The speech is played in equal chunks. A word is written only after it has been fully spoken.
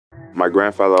My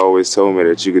grandfather always told me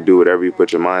that you could do whatever you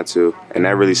put your mind to, and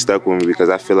that really stuck with me because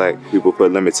I feel like people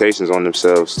put limitations on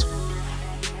themselves.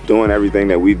 Doing everything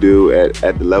that we do at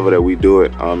the level that we do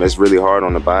it, it's really hard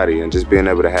on the body, and just being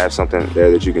able to have something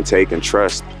there that you can take and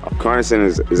trust.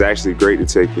 CarnoSyn is actually great to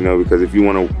take, you know, because if you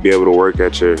want to be able to work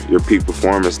at your peak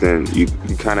performance, then you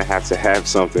kind of have to have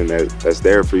something that's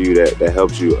there for you that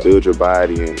helps you build your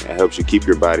body and helps you keep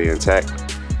your body intact.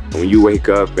 When you wake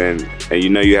up and you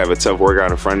know you have a tough workout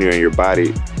in front of you and your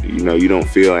body, you know, you don't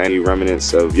feel any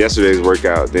remnants of yesterday's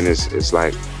workout, then it's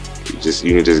like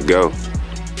you can just go.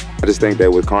 I just think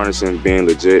that with CarnoSyn being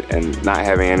legit and not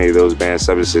having any of those banned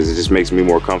substances, it just makes me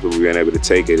more comfortable being able to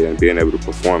take it and being able to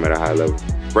perform at a high level.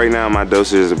 Right now, my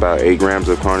dosage is about 8 grams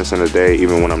of CarnoSyn a day,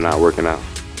 even when I'm not working out.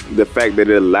 The fact that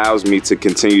it allows me to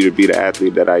continue to be the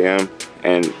athlete that I am,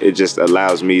 and it just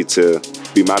allows me to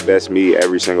be my best me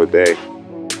every single day,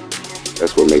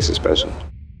 that's what makes it special.